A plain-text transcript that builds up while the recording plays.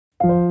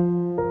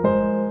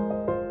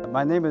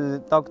My name is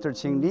Dr.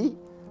 Qing Li.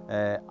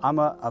 I'm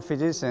a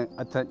physician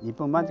at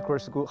Nippon Medical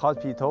School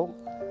Hospital,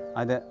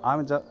 and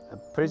I'm the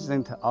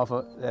president of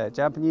the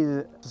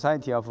Japanese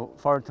Society of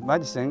Forest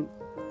Medicine.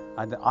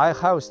 And I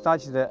have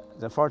studied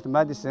the forest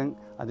medicine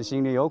at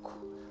Shinrin-Yoku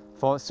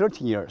for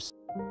 13 years.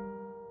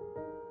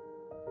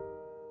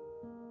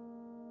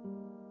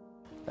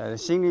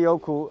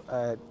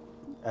 Shinrin-Yoku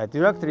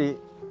directly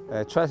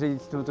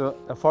translates to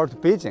the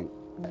forest bathing.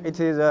 It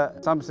is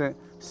something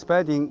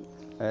spending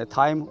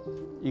time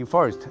in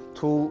forest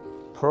to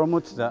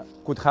promote the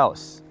good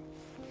health.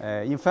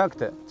 In fact,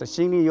 the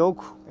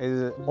Shinrin-Yoku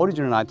is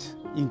originated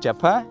in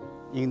Japan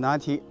in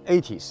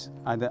 1980s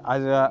and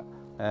as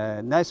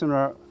a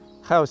national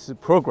health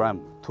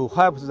program to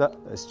help the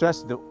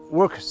stressed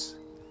workers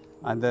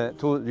and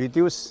to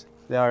reduce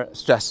their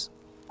stress.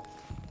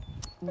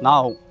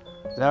 Now,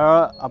 there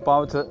are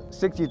about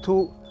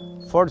 62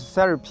 forest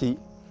therapy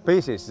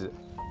bases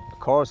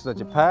across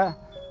Japan,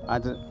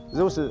 and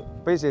those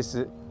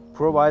bases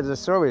provide the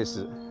service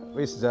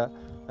with the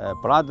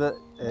blood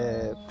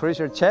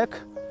pressure check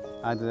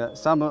and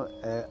some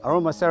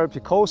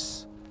aromatherapy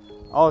course,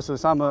 also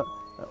some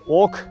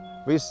walk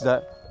with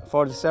the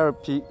forest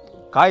therapy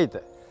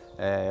guide,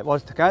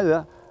 was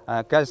together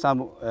get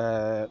some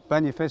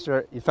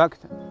beneficial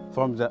effect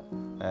from the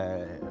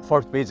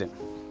forest bathing.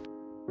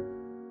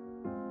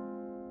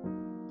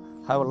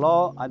 Have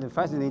long and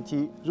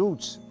fascinating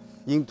roots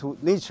into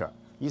nature,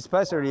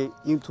 especially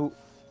into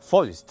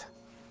forest.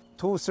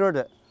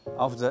 2/3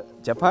 of the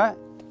Japan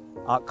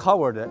are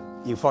covered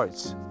in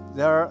forests.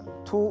 There are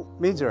two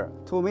major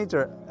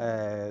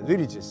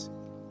religions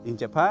in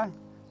Japan,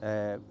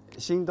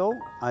 Shinto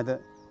and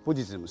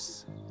Buddhism.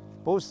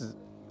 Both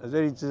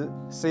religions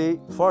see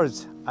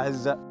forest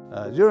as the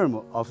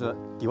realm of the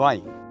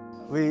divine.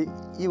 We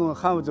even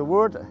have the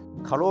word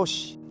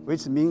karoshi,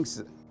 which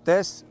means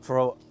death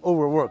from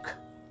overwork.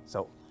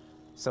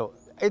 So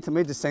it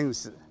made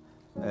sense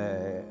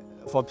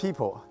for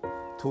people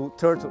to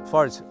turn to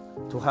forest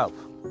to help.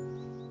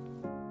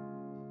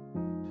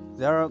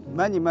 There are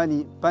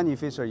many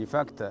beneficial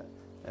effects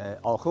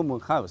on human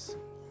health.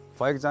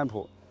 For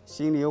example,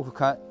 Shinrin-Yoku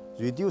can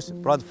reduce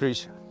blood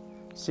pressure.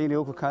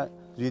 Shinrin-Yoku can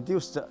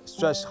reduce the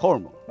stress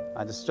hormone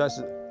and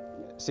stress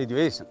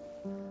situation.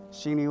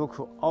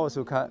 Shinrin-Yoku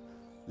also can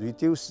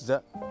reduce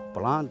the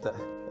blood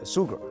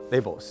sugar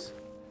levels.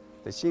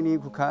 The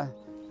Shinrin-Yoku can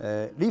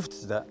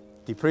lift the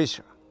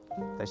depression.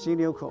 The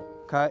Shinrin-Yoku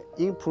can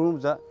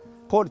improve the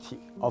quality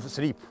of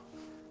sleep.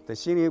 The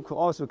Shinrin-Yoku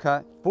also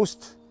can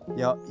boost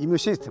your immune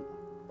system,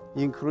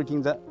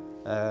 including the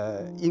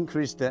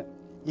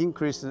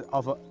increase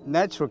of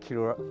natural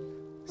killer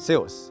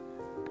cells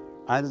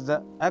and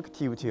the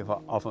activity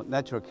of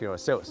natural killer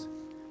cells.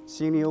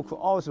 Shinrin-Yoku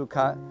also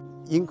can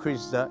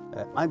increase the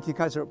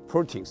anti-cancer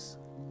proteins.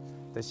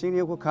 The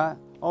Shinrin-Yoku can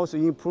also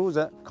improve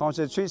the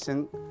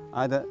concentration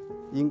and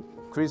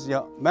increase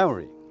your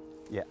memory.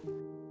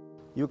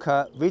 You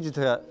can visit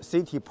a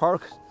city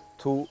park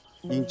to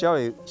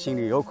enjoy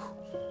Shinrin-Yoku.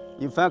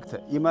 In fact,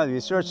 in my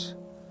research,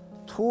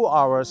 2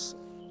 hours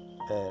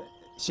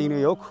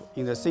Shinrin-Yoku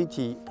in the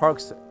city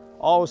parks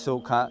also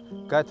can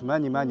get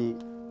many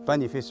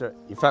beneficial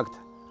effects,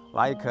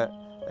 like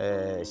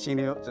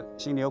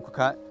Shinrin-Yoku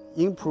can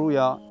improve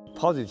your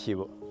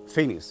positive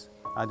feelings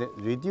and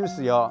reduce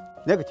your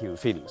negative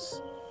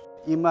feelings.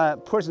 In my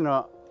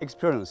personal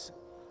experience,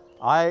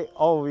 I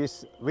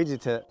always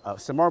visit a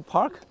small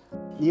park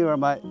near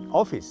my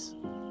office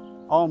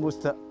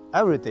almost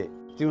every day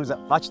during the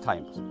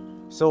lunchtime.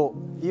 So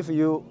if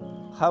you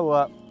have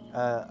a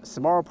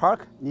small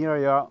park near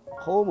your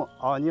home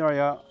or near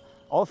your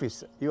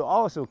office, you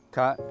also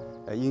can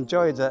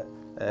enjoy the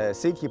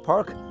city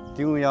park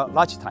during your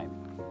lunchtime.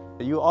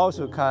 You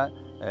also can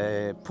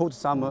put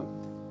some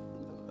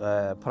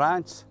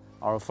plants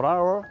or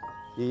flower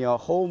in your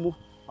home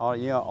or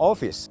in your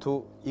office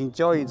to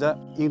enjoy the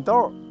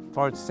indoor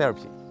forest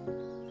therapy.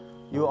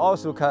 You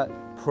also can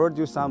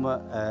produce some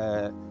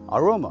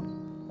aroma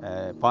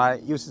by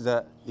using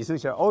the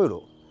essential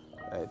oil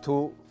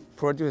to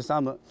produce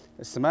some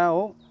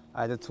smell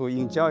and to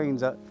enjoy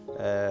the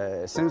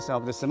sense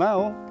of the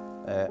smell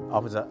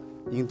of the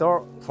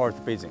indoor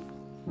forest bathing.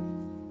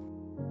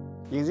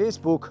 In this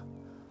book,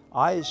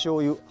 I show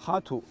you how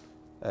to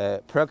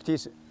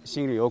practice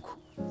Shinrin-Yoku.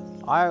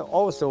 I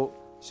also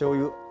show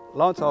you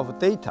lots of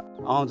data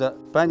on the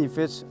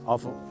benefits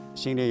of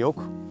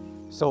Shinrin-Yoku.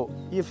 So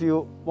if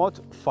you want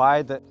to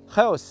find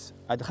health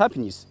and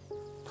happiness,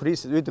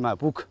 please read my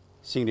book,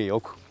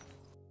 Shinrin-Yoku.